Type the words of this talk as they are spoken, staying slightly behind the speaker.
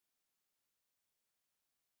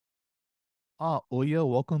Oya,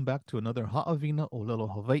 welcome back to another Haʻawina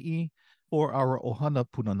ʻŌlelo Hawaiʻi for our ohana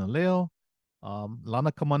Pūnana Leo.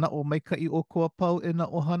 Lana ka mana'o maika'i o kua pau e na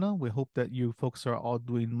ohana. We hope that you folks are all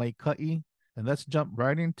doing maika'i. And let's jump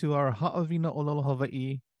right into our Haʻawina ʻŌlelo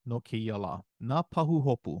Hawaiʻi no keia lā. Nā pahu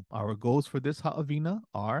hopu. Our goals for this Haʻawina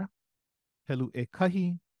are helu e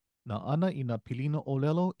kahi, na ana I na pilina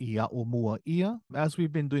ʻŌlelo I a'o mua ia. As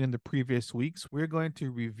we've been doing in the previous weeks, we're going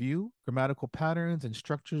to review grammatical patterns and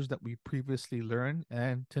structures that we previously learned.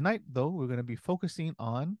 And tonight, though, we're going to be focusing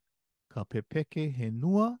on ka Pepeke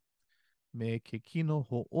Henua me ke kino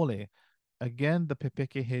ho'ole. Again, the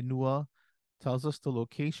Pepeke Henua tells us the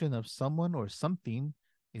location of someone or something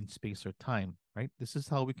in space or time, right? This is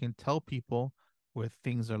how we can tell people where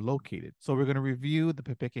things are located. So we're going to review the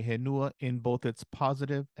Pepeke Henua in both its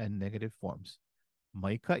positive and negative forms.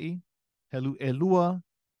 Maikai, helu elua.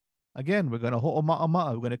 Again, we're going to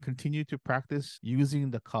ho'oma'ama'a. We're going to continue to practice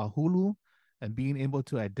using the kāhulu and being able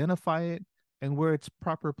to identify it and where its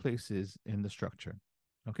proper place is in the structure.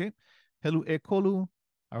 Okay? Helu e kolu.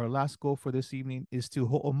 Our last goal for this evening is to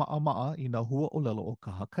ho'oma'ama'a I na hua ʻŌlelo o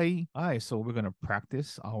kahakai. All right, so we're going to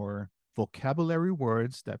practice our vocabulary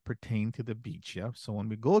words that pertain to the beach. Yeah. So when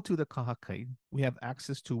we go to the kahakai, we have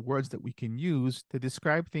access to words that we can use to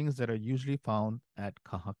describe things that are usually found at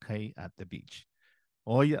kahakai at the beach.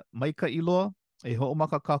 Oya, maika iloa, e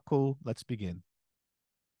ho'omaka kako. Let's begin.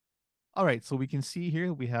 All right, so we can see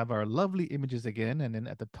here we have our lovely images again, and then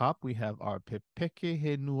at the top we have our Pepeke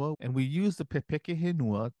Henua, and we use the Pepeke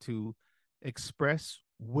Henua to express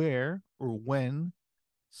where or when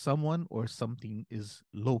someone or something is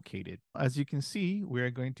located. As you can see,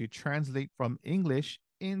 we're going to translate from English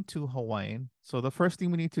into Hawaiian. So the first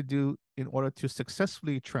thing we need to do in order to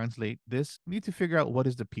successfully translate this, we need to figure out what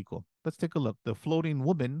is the piko. Let's take a look. The floating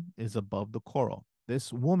woman is above the coral.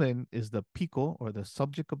 This woman is the piko or the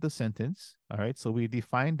subject of the sentence. All right, so we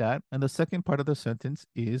define that. And the second part of the sentence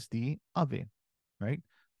is the ave, right?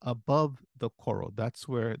 Above the coral. That's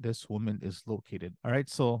where this woman is located. All right,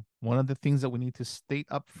 so one of the things that we need to state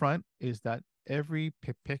up front is that every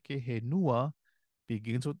Pepeke Henua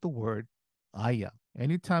begins with the word aya.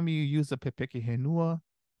 Anytime you use a Pepeke Henua,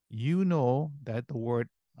 you know that the word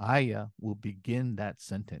aya will begin that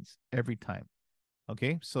sentence every time.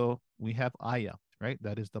 Okay, so we have aya, right?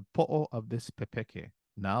 That is the po'o of this Pepeke.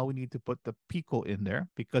 Now we need to put the piko in there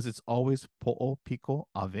because it's always po'o, piko,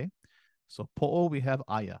 ave. So po'o, we have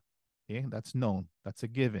aya. Okay, that's known. That's a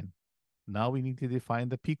given. Now we need to define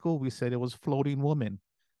the piko. We said it was floating woman.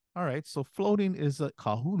 All right, so floating is a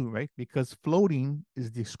kāhulu, right? Because floating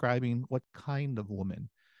is describing what kind of woman.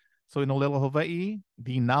 So in ʻŌlelo Hawaii,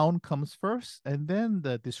 the noun comes first, and then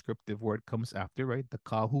the descriptive word comes after, right? The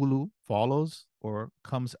kāhulu follows or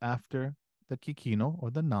comes after the kikino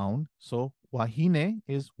or the noun. So wahine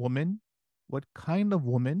is woman. What kind of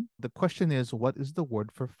woman? The question is, what is the word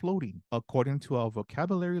for floating? According to our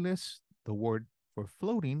vocabulary list, the word for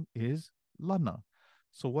floating is lana.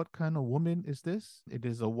 So what kind of woman is this? It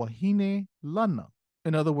is a wahine lana.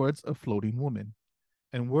 In other words, a floating woman.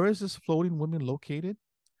 And where is this floating woman located?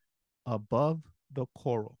 Above the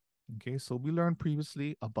coral. Okay, so we learned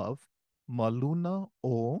previously above maluna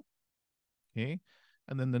o. Okay,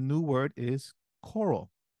 and then the new word is coral.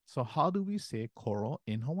 So how do we say coral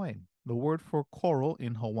in Hawaiian? The word for coral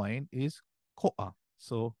in Hawaiian is ko'a.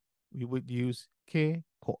 So we would use ke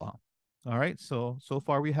ko'a. All right, so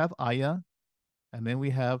far we have aya, and then we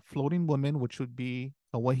have floating woman, which would be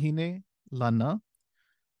a wahine lana.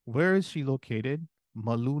 Where is she located?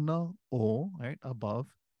 Maluna o, right, above.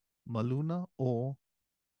 Maluna o,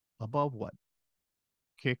 above what?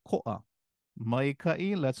 Ke ko'a.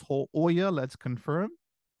 Maikai, let's hold oya, let's confirm.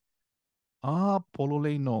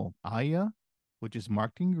 Polole no. Aya, which is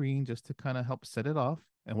marked in green just to kind of help set it off.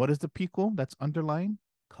 And what is the piko that's underlined?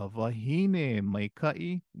 Kawahine,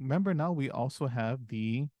 maikai. Remember now we also have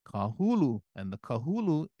the kāhulu, and the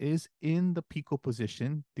kāhulu is in the piko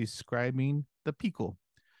position describing the piko.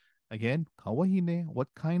 Again, kawahine, what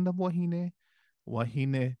kind of wahine?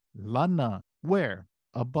 Wahine lana, where?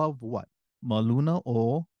 Above what? Maluna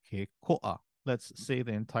o ke ko'a. Let's say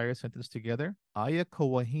the entire sentence together. Aya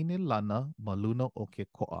kawahine lana maluna o ke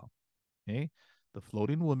ko'a. Okay, the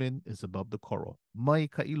floating woman is above the coral. Mai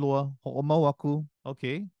ka iloa ho'omauaku.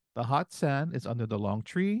 Okay, the hot sand is under the long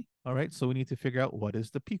tree. All right, so we need to figure out what is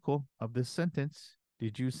the piko of this sentence.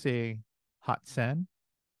 Did you say hot sand?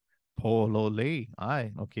 Polole.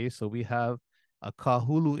 Aye. Okay, so we have a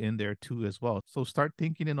kāhulu in there too as well. So start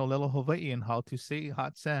thinking in ʻŌlelo Hawaii and how to say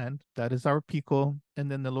hot sand. That is our piko, and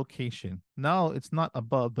then the location. Now it's not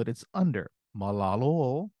above, but it's under.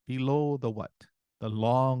 Malalo, below the what? The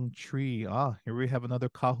long tree. Ah, here we have another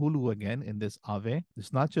kāhulu again in this ave.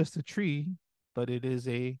 It's not just a tree, but it is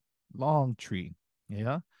a long tree.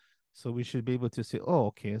 Yeah. So we should be able to say, oh,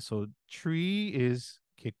 okay. So tree is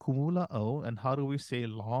ke kumula'au. And how do we say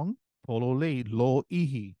long? Polole lo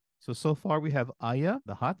ihi. So far we have aya,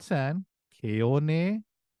 the hot sand, keone,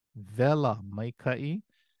 vela, maikai,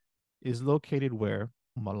 is located where?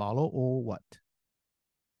 Malalo o what?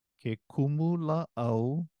 Ke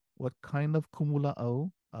kumula'au. What kind of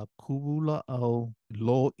kumula'au? A kumula'au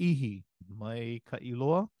lo ihi. Maikai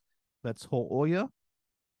loa. That's ho'oya.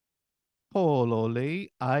 Polole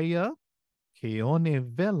aya, keone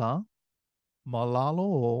vela, malalo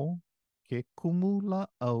o ke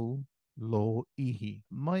kumula'au lo ihi.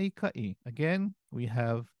 Maikai. Again, we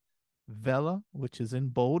have vela, which is in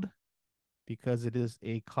bold because it is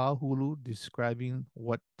a kāhulu describing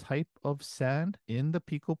what type of sand in the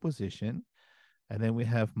piko position. And then we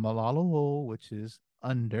have malalo, which is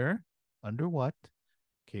under. Under what?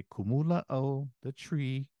 Ke kumula'au, the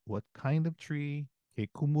tree. What kind of tree? Ke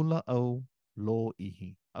kumula'au lo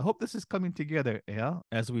ihi. I hope this is coming together, yeah?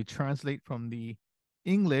 As we translate from the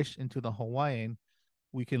English into the Hawaiian,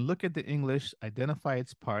 we can look at the English, identify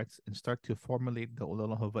its parts, and start to formulate the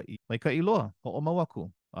ʻŌlelo Hawaii. Maikailoa,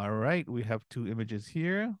 ho'omawaku. All right, we have two images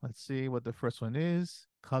here. Let's see what the first one is.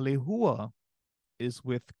 Kalehua is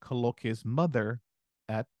with Kaloke's mother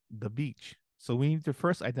at the beach. So we need to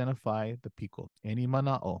first identify the piko. Eni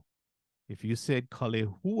mana'o. If you said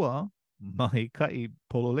kalehua, mahikai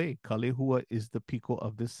polole, kalehua is the piko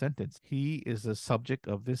of this sentence. He is the subject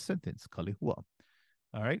of this sentence, kalehua.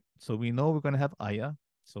 All right, so we know we're going to have aya.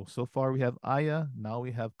 So far we have aya, now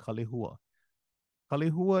we have kalehua.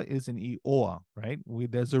 Kalehua is an ioa, right?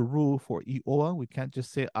 There's a rule for ioa. We can't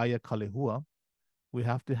just say aya kalehua. We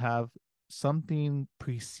have to have something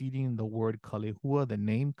preceding the word kalehua, the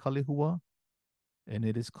name kalehua, and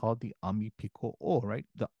it is called the ami piko o, right?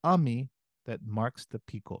 The ami that marks the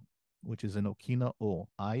piko, which is an okina o.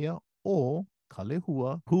 Aya o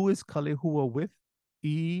kalehua. Who is kalehua with?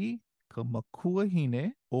 I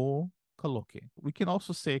kamakuahine o Kaloke. We can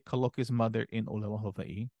also say Kaloke's mother in ʻŌlelo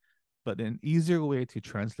Hawaii, but an easier way to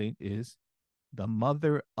translate is the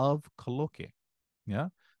mother of Kaloke. Yeah.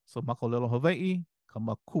 So makolelo Hawaii,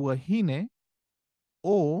 kamakuahine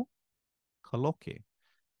o Kaloke.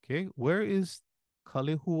 Okay. Where is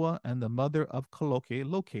Kalehua and the mother of Kaloke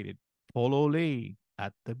located? Polole,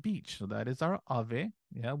 at the beach. So that is our ave.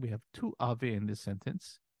 Yeah. We have two ave in this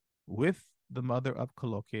sentence with the mother of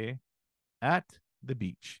Kaloke at the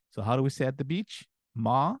beach. So how do we say at the beach?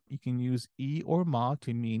 Ma, you can use e or ma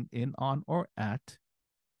to mean in, on, or at.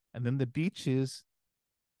 And then the beach is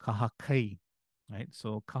kahakai, right?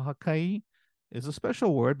 So kahakai is a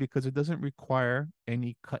special word because it doesn't require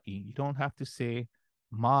any kai. You don't have to say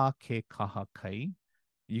ma ke kahakai.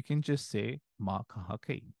 You can just say ma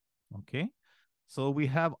kahakai, okay? So we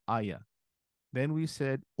have aya. Then we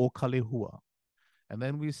said o kalehua. And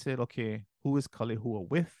then we said, okay, who is kalehua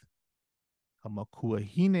with?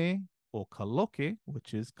 Kamakuahine o Kaloke,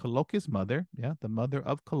 which is Kaloke's mother, yeah, the mother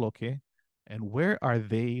of Kaloke. And where are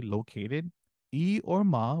they located? I or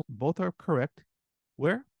ma, both are correct.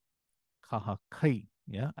 Where? Kahakai,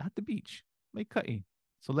 yeah, at the beach. Maikai.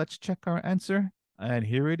 So let's check our answer. And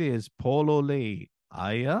here it is. Polole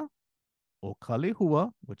aya o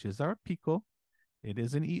kalehua, which is our piko. It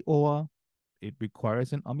is an ioa. It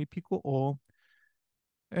requires an ami piko o.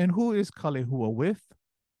 And who is kalehua with?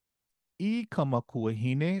 I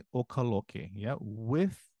kamakuahine o Kaloke, yeah,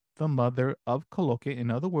 with the mother of Kaloke.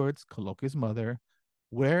 In other words, Kaloke's mother,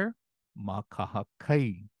 where?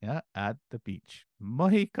 Makahakai, yeah, at the beach.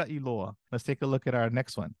 Mahika iloa. Let's take a look at our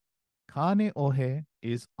next one. Kane Ohe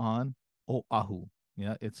is on Oahu.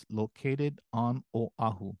 Yeah, it's located on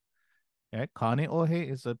Oahu. Yeah, Kane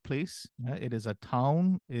Ohe is a place. Yeah, it is a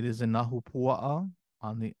town. It is in Nahupua'a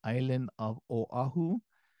on the island of Oahu,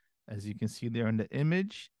 as you can see there in the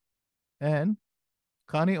image. And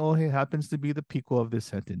Kane Ohe happens to be the piko of this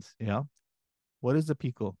sentence. Yeah. What is the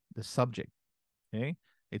piko? The subject. Okay.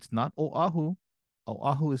 It's not Oahu.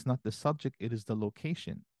 Oahu is not the subject. It is the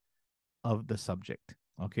location of the subject.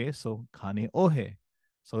 Okay. So Kane Ohe.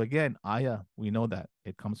 So again, aya, we know that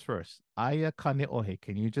it comes first. Aya Kane Ohe.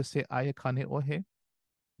 Can you just say aya Kane Ohe?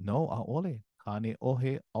 No, aole. Kane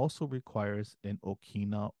Ohe also requires an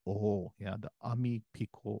okina o. Yeah. The ami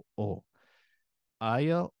piko o.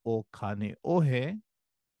 Aya o Kane Ohe.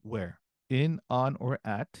 Where? In, on, or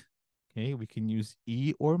at. Okay, we can use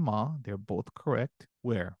e or ma. They're both correct.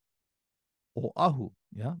 Where? Oahu.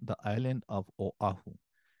 Yeah, the island of Oahu.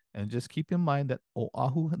 And just keep in mind that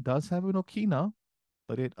Oahu does have an okina,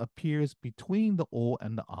 but it appears between the o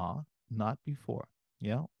and the a, not before.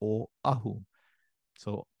 Yeah, o ahu.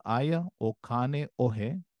 So aya o kane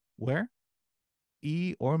ohe, where?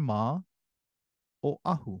 I or ma o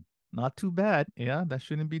ahu. Not too bad. Yeah, that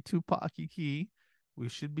shouldn't be too pa'akiki. We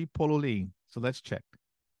should be pololei. So let's check.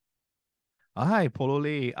 Ai,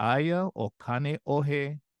 pololei aya o kane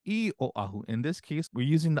ohe I o ahu. In this case, we're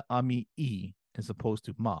using the ami I as opposed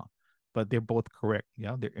to ma, but they're both correct.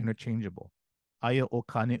 Yeah, they're interchangeable. Aya o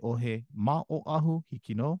kane ohe ma o ahu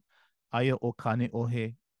hikino. Aya o kane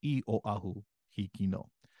ohe I o ahu hikino.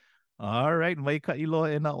 All right, mai ka ilo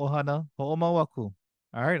e na ohana ho'omawaku.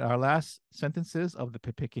 All right, our last sentences of the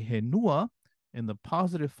Pepeke Henua in the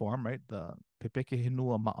positive form, right? The Pepeke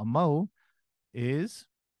Henua ma'amau is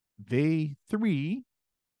they three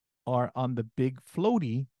are on the big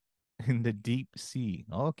floaty in the deep sea.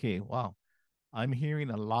 Okay, wow. I'm hearing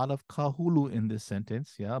a lot of kāhulu in this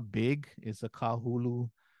sentence. Yeah, big is a kāhulu,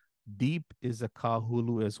 deep is a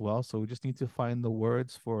kāhulu as well. So we just need to find the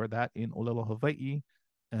words for that in ʻŌlelo Hawaiʻi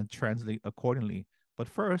and translate accordingly. But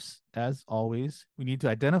first, as always, we need to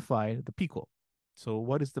identify the piko. So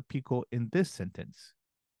what is the piko in this sentence?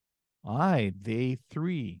 They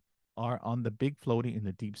three are on the big floating in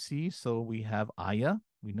the deep sea. So we have aya,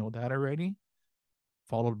 we know that already,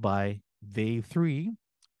 followed by they three,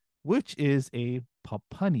 which is a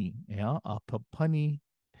papani, yeah, a papani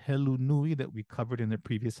helu nui that we covered in the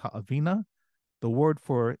previous Haʻawina. The word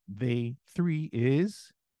for they three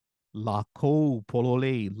is lako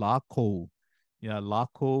polole, lako. Yeah,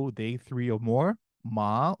 lako, they three or more.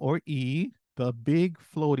 Ma or e, the big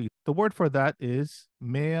floaty. The word for that is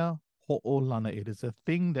mea ho'olana. It is a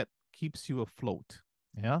thing that keeps you afloat.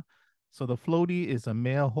 Yeah. So the floaty is a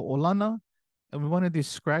mea ho'olana, and we want to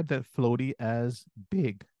describe that floaty as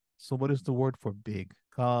big. So what is the word for big?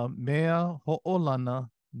 Ka mea ho'olana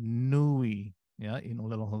nui. Yeah, in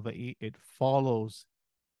ʻŌlelo Hawaiʻi, it follows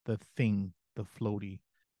the thing, the floaty.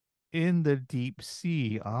 In the deep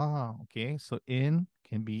sea. Okay. So in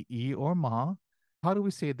can be e or ma. How do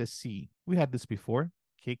we say the sea? We had this before.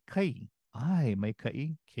 Ke kai. Ai, mai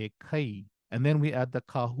kai, ke kai. And then we add the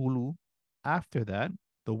kāhulu after that.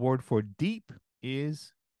 The word for deep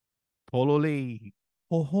is pololei,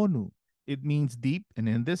 hohonu. It means deep, and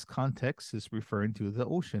in this context is referring to the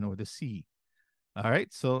ocean or the sea. All right,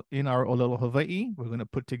 so in our ʻŌlelo Hawaiʻi, we're going to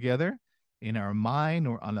put together in our mind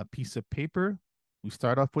or on a piece of paper. We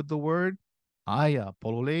start off with the word aya,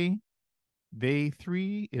 pololei. They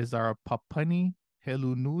three is our papani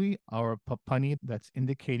helu nui, our papani that's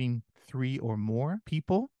indicating three or more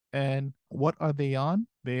people. And what are they on?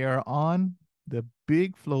 They are on the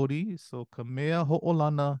big floaty. So kamea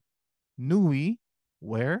ho'olana nui,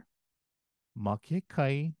 where? Make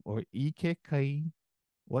kai or ike kai.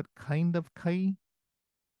 What kind of kai?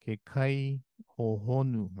 Ke kai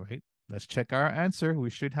hohonu, right? Let's check our answer. We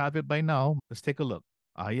should have it by now. Let's take a look.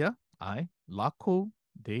 Aya, I, lako,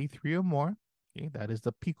 they three or more. Okay, that is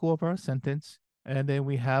the piko of our sentence. And then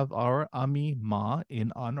we have our ami ma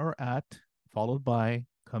in on or at, followed by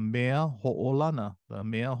kamea ho'olana. The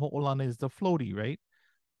mea ho'olana is the floaty, right?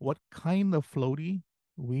 What kind of floaty?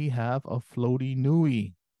 We have a floaty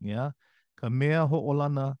nui. Yeah. Kamea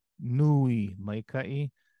ho'olana nui, maikai.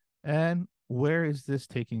 And where is this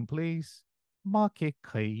taking place?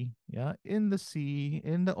 Makekai, yeah, in the sea,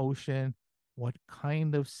 in the ocean. What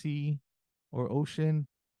kind of sea or ocean?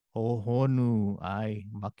 Hohonu, ai,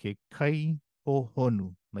 makekai,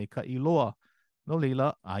 hohonu, mai ka iloa. No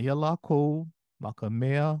leila, aya lako,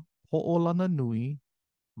 makamea, ho'olana nui,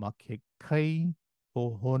 makekai,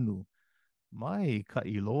 hohonu. Mai ka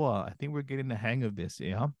iloa. I think we're getting the hang of this,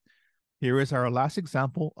 yeah? Here is our last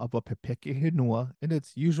example of a Pepeke Henua in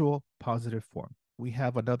its usual positive form. We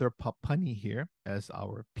have another papani here as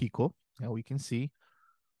our piko. Now we can see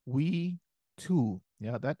we too.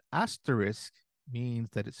 Yeah, that asterisk means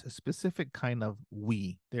that it's a specific kind of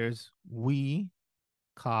we. There's we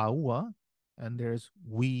kaua and there's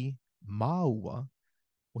we maua.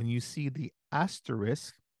 When you see the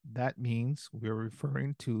asterisk, that means we're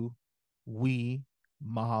referring to we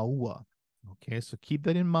maua. Okay, so keep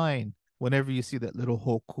that in mind whenever you see that little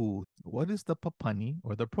hoku. What is the papani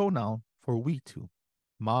or the pronoun for we two?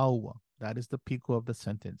 Maua. That is the piko of the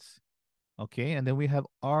sentence. Okay, and then we have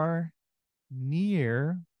are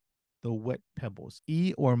near the wet pebbles.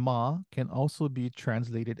 E or ma can also be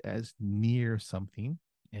translated as near something.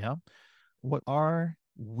 Yeah. What are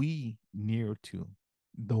we near to?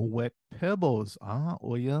 The wet pebbles.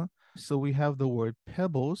 Oh yeah. So we have the word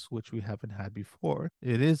pebbles, which we haven't had before.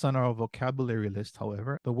 It is on our vocabulary list,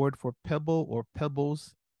 however. The word for pebble or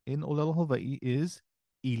pebbles in ʻŌlelo Hawaiʻi is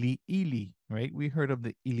ili ili, right? We heard of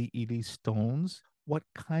the ili ili stones. What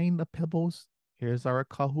kind of pebbles? Here's our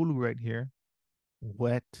kāhulu right here.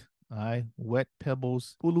 Wet. Wet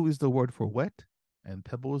pebbles. Pulu is the word for wet, and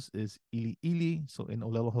pebbles is ili ili. So in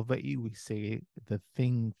ʻŌlelo Hawaii, we say the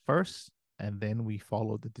thing first, and then we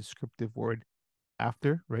follow the descriptive word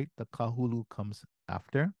after, right? The kāhulu comes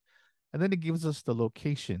after. And then it gives us the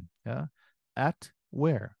location. Yeah. At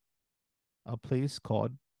where? A place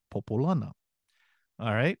called Popolana.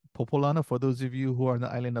 All right. Popolana, for those of you who are on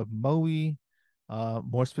the island of Maui,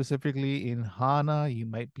 more specifically in Hana, you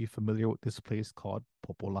might be familiar with this place called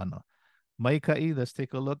Popolana. Maikai, let's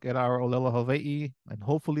take a look at our ʻŌlelo Hawaii, and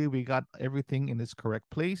hopefully we got everything in its correct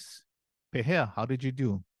place. Pehea, how did you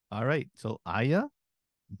do? All right. So aya,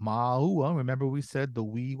 maua. Remember we said the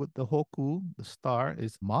we with the hoku, the star,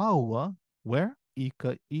 is maua. Where?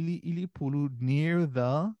 Ika ili ili pulu, near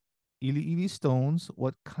the ili ili stones.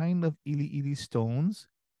 What kind of ili ili stones?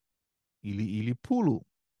 Ili ili pulu.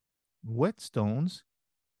 Wet stones.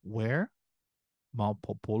 Where?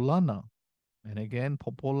 Maupopolana. And again,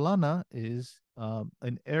 Popolana is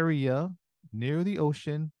an area near the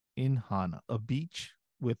ocean in Hana, a beach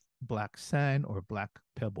with black sand or black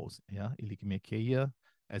pebbles. Yeah, ilikimekeia.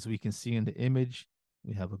 As we can see in the image,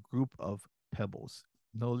 we have a group of pebbles.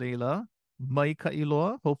 No leila. Mai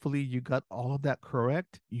ka'iloa. Hopefully you got all of that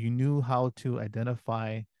correct. You knew how to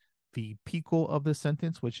identify the piko of the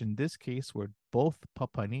sentence, which in this case were both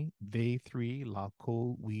papani, they three,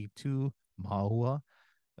 lako, we two, maua.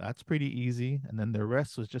 That's pretty easy. And then the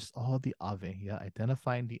rest was just all the ave. Yeah,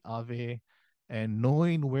 identifying the ave and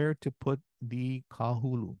knowing where to put the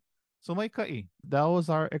kāhulu. So maikai, that was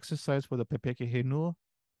our exercise for the Pepeke Henua.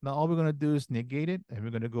 Now all we're going to do is negate it, and we're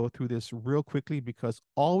going to go through this real quickly because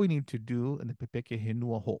all we need to do in the Pepeke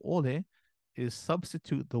Henua ho'ole is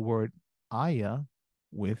substitute the word aya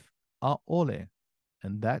with a'ole,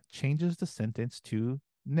 and that changes the sentence to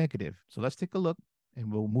negative. So let's take a look,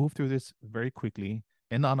 and we'll move through this very quickly.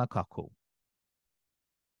 Enana kako.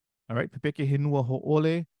 All right, Pepeke Henua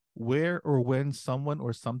ho'ole, where or when someone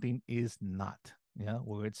or something is not. Yeah,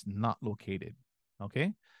 where it's not located.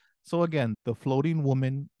 Okay. So again, the floating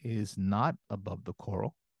woman is not above the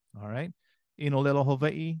coral. All right. In ʻŌlelo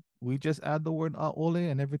Hawaii, we just add the word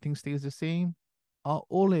a'ole and everything stays the same.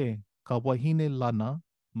 A'ole ka wahine lana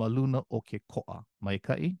maluna o ke ko'a.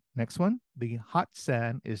 Maikai. Next one. The hot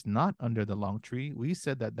sand is not under the long tree. We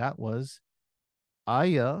said that that was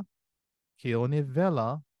aya ke one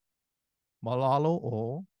vela malalo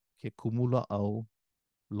o ke kumula au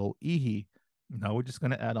lo ihi. Now we're just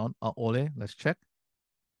going to add on a'ole. Let's check.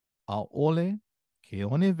 A'ole ke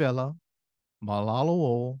one vela malalo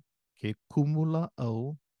o ke kumula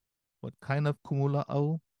au. What kind of kumula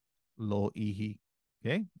au? Lo ihi.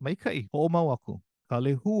 Okay. Maikai. Ho'omawaku.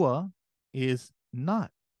 Kalehua is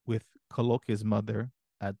not with Kaloke's mother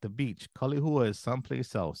at the beach. Kalehua is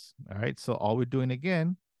someplace else. All right. So all we're doing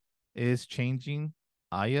again is changing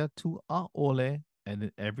aya to a'ole, and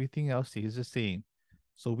then everything else stays the same.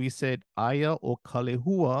 So we said aya o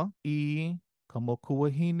kalehua I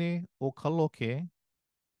kamokuahine o kaloke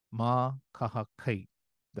ma kahakai.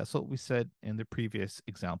 That's what we said in the previous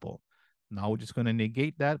example. Now we're just going to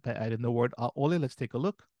negate that by adding the word a'ole. Let's take a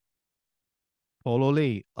look.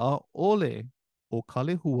 Polole a'ole o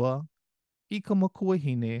kalehua I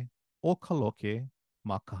kamokuahine o kaloke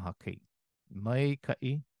ma kahakai. Mai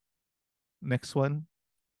kai. Next one,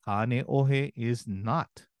 Kane Ohe is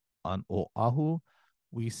not on Oahu.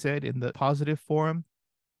 We said in the positive form,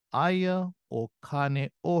 Aya o Kane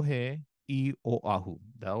Ohe I Oahu.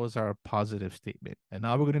 That was our positive statement. And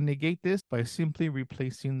now we're going to negate this by simply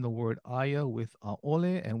replacing the word Aya with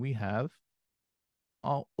Aole, and we have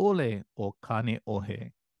Aole o Kane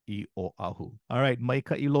Ohe I Oahu. All right,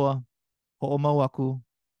 Maika Iloa, Ho'omawaku.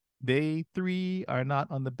 They three are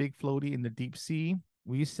not on the big floaty in the deep sea.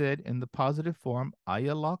 We said in the positive form,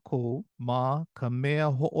 aya la ko ma ka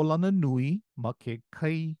mea ho'olana nui ma ke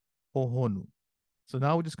kai hohonu. So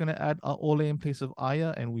now we're just going to add a'ole in place of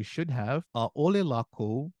aya, and we should have a'ole la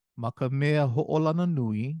ko ma ka mea ho'olana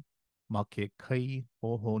nui ma ke kai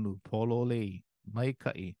hohonu. Polole, mai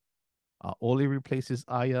kai. A'ole replaces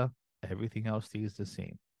aya, everything else stays the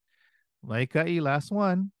same. Mai kai, last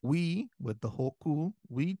one. We, with the hoku,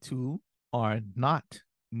 we too are not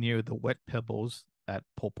near the wet pebbles at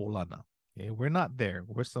Popolana. Okay, we're not there.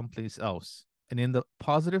 We're someplace else. And in the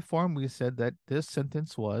positive form, we said that this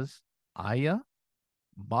sentence was aya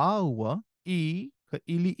maua I ka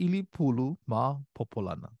ili ili pulu ma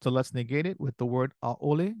Popolana. So let's negate it with the word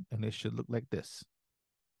a'ole, and it should look like this.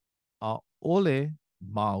 A'ole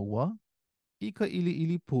maua I ka ili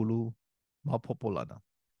ili pulu ma Popolana.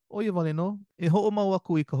 Oia wale no, e ho'omau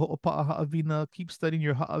aku I ka ho'opa'a Haʻawina. Keep studying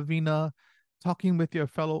your Haʻawina. talking with your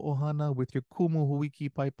fellow ohana, with your kumu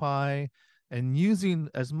huiki pai pai, and using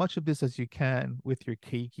as much of this as you can with your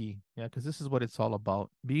keiki. Yeah, because this is what it's all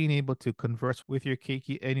about. Being able to converse with your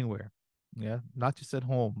keiki anywhere. Yeah, not just at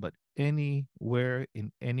home, but anywhere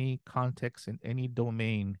in any context, in any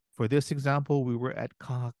domain. For this example, we were at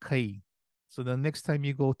Kahakai. So the next time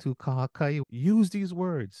you go to Kahakai, use these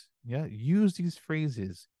words. Yeah, use these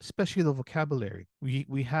phrases, especially the vocabulary.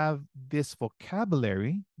 We have this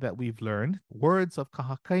vocabulary that we've learned, words of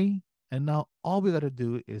Kahakai, and now all we got to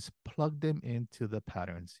do is plug them into the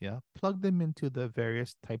patterns. Yeah, plug them into the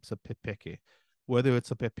various types of pepeke, whether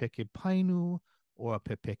it's a pepeke painu or a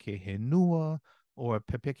Pepeke Henua or a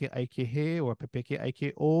Pepeke Aikehe or a Pepeke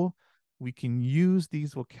Aikeo. We can use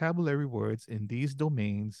these vocabulary words in these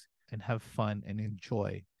domains and have fun and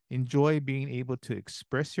enjoy. Enjoy being able to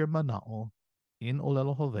express your mana'o in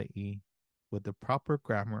ʻŌlelo Hawaii with the proper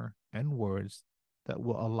grammar and words that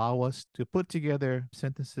will allow us to put together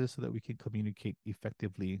sentences so that we can communicate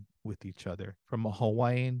effectively with each other from a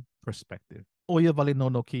Hawaiian perspective. Oia wale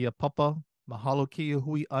no kia papa, mahalo kia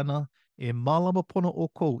hui ana, e malama pono o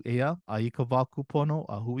kou ea, a i ka waku pono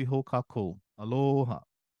a hui ho kākou. Aloha.